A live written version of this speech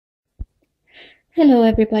Hello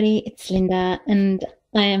everybody, it's Linda and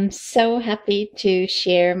I am so happy to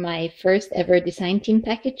share my first ever design team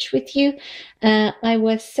package with you. I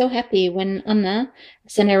was so happy when Anna,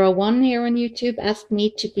 Sanera1 here on YouTube, asked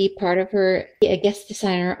me to be part of her, a guest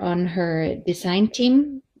designer on her design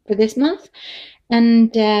team for this month.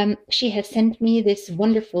 And she has sent me this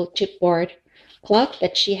wonderful chipboard clock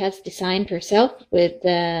that she has designed herself with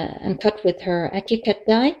and cut with her AccuCut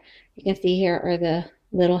die. You can see here are the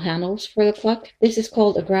little handles for the clock. This is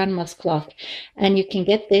called a grandma's clock, and you can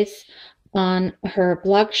get this on her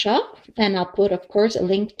blog shop, and I'll put, of course, a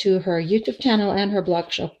link to her YouTube channel and her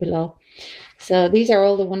blog shop below. So these are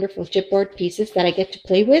all the wonderful chipboard pieces that I get to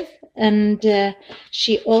play with, and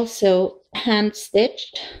she also hand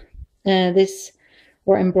stitched this,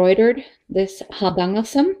 or embroidered this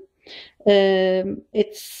habangasam.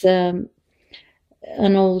 It's an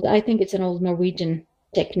old, I think it's an old Norwegian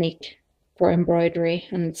technique for embroidery,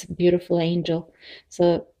 and it's a beautiful angel.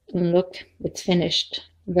 So look, it's finished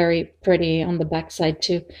very pretty on the back side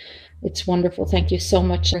too. It's wonderful. Thank you so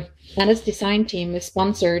much. Anna's design team is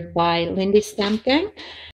sponsored by Lindy Stampgang.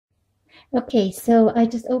 Okay, so I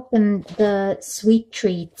just opened the sweet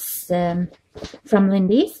treats from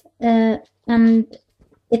Lindy's, and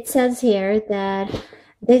it says here that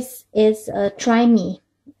this is a Try Me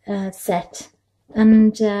set.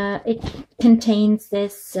 And it contains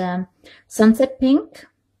this sunset pink,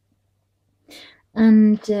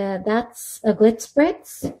 and that's a glitz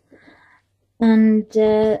spritz. And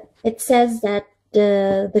it says that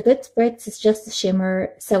the glitz spritz is just a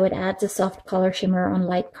shimmer, so it adds a soft color shimmer on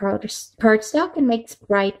light cardstock and makes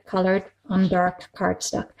bright colored on dark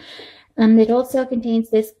cardstock. And it also contains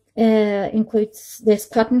this, includes this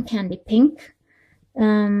cotton candy pink,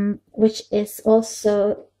 which is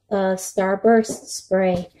also starburst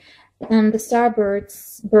spray, and the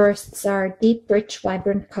starbursts are deep, rich,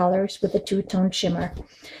 vibrant colors with a two-tone shimmer.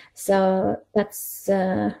 So that's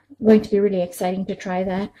going to be really exciting to try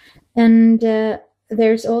that. And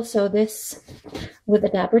there's also this with a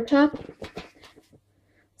dabber top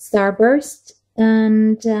starburst,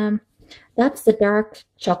 and that's the dark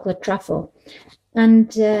chocolate truffle.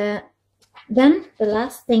 And then the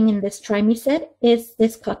last thing in this Try Me set is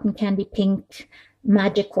this cotton candy pink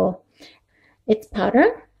magical. It's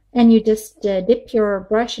powder, and you just dip your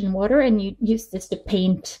brush in water and you use this to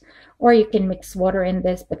paint, or you can mix water in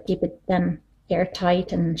this but keep it then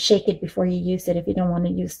airtight and shake it before you use it if you don't want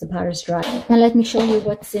to use the powders dry. Now let me show you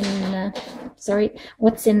what's in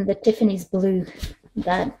what's in the Tiffany's blue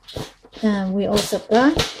that we also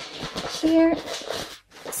got here.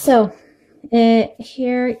 So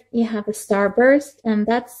here you have a starburst, and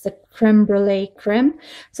that's the creme brulee creme.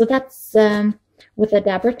 So that's with a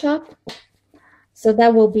dabber top, so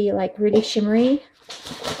that will be like really shimmery.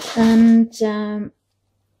 And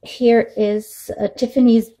here is a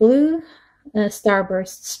Tiffany's blue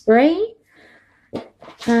starburst spray,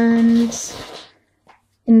 and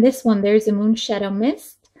in this one there's a moon shadow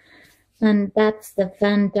mist, and that's the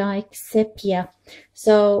Van Dyke sepia.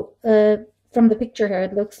 So from the picture here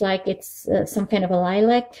it looks like it's some kind of a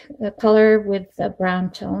lilac color with a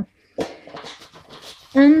brown tone.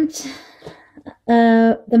 And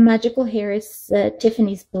the magical here is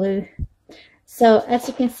Tiffany's blue. So as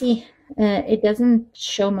you can see, it doesn't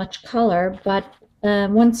show much color, but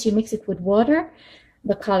once you mix it with water,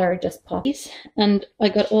 the color just pops. And I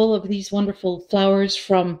got all of these wonderful flowers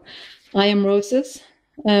from Iamroses,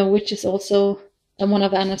 which is also one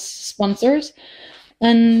of Anna's sponsors.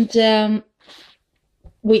 And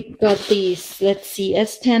we got these, let's see,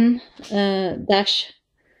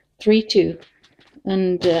 S10-32,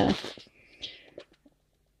 and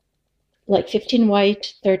like 15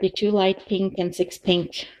 white, 32 light pink, and 6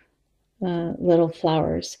 pink little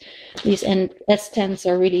flowers. These S10s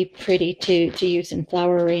are really pretty to use in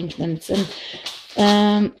flower arrangements.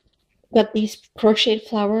 And got these crocheted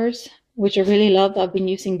flowers, which I really love. I've been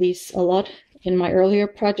using these a lot in my earlier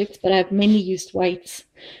projects, but I've mainly used whites.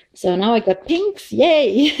 So now I got pinks,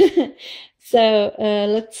 yay! So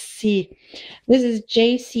let's see. This is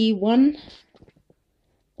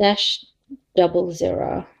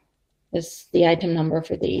JC1-00 is the item number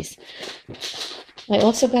for these. I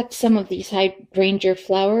also got some of these hydrangea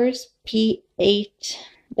flowers,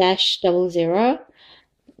 P8-00,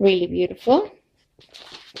 really beautiful.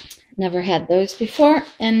 Never had those before.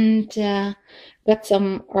 And got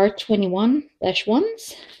some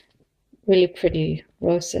R21-1s, really pretty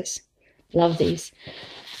roses. Love these.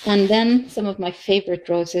 And then some of my favorite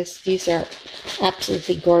roses. These are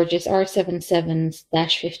absolutely gorgeous.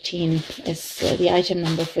 R77-15 is the item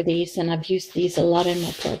number for these, and I've used these a lot in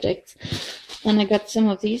my projects. And I got some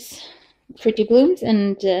of these pretty blooms.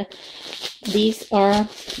 And these are,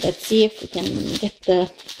 let's see if we can get the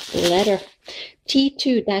letter,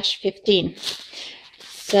 T2-15.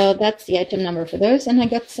 So that's the item number for those. And I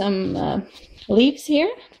got some leaves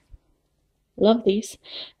here. Love these.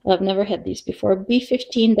 I've never had these before.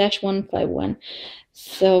 B15-151.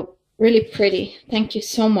 So really pretty. Thank you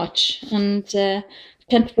so much. And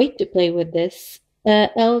can't wait to play with this.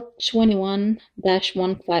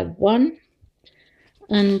 L21-151.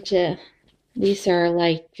 And these are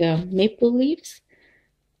like maple leaves.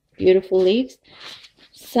 Beautiful leaves.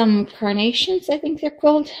 Some carnations, I think they're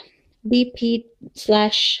called.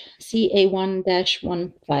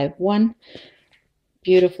 BP/CA1-151.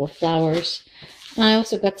 Beautiful flowers. I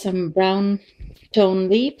also got some brown tone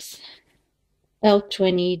leaves.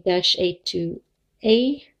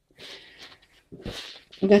 L20-82A.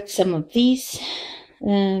 I got some of these.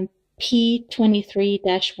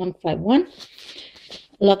 P23-151.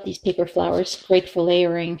 Love these paper flowers. Great for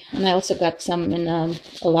layering. And I also got some in a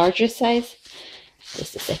larger size.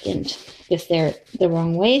 Just a second, because they're the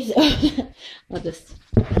wrong ways. I'll just,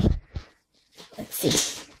 let's see.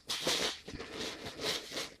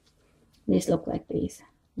 These look like these.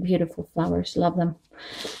 Beautiful flowers, love them.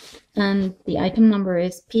 And the item number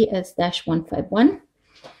is PS-151.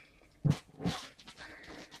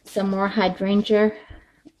 Some more hydrangea,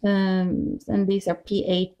 and these are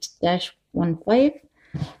P8-15.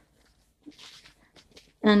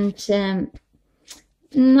 And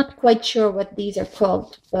not quite sure what these are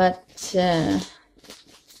called, but I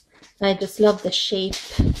just love the shape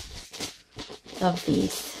of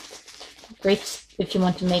these. Great if you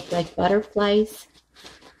want to make like butterflies.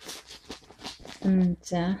 And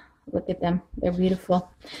look at them, they're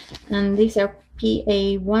beautiful. And these are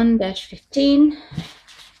PA1-15.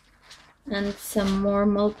 And some more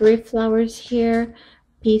mulberry flowers here.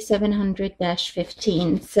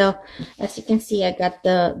 P700-15. So as you can see, I got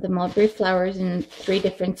the mulberry flowers in 3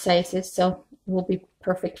 different sizes, so it will be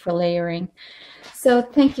perfect for layering. So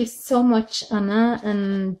thank you so much, Anna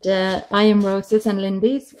and Iamroses and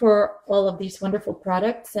Lindy's, for all of these wonderful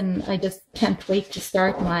products, and I just can't wait to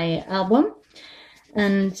start my album.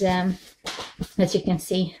 And as you can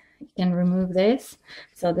see, you can remove this.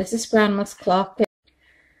 So this is Grandma's clock.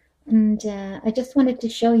 And I just wanted to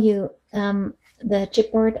show you the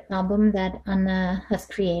chipboard album that Anna has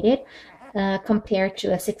created compared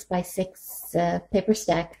to a 6x6 paper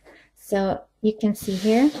stack. So you can see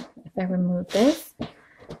here, if I remove this,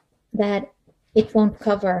 that it won't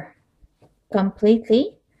cover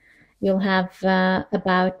completely. You'll have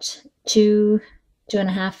about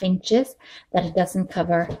 2.5 inches that it doesn't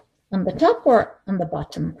cover on the top or on the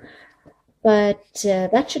bottom. But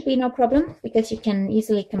that should be no problem, because you can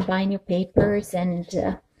easily combine your papers and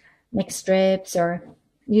make strips or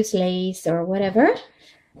use lace or whatever.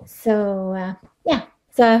 So yeah,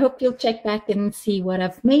 so I hope you'll check back and see what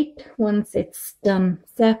I've made once it's done.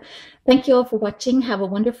 So thank you all for watching. Have a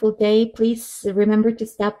wonderful day. Please remember to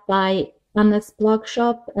stop by Anna's blog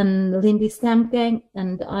shop and Lindy Stampgang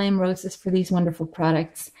and Iamroses for these wonderful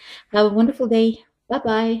products. Have a wonderful day. Bye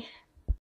bye.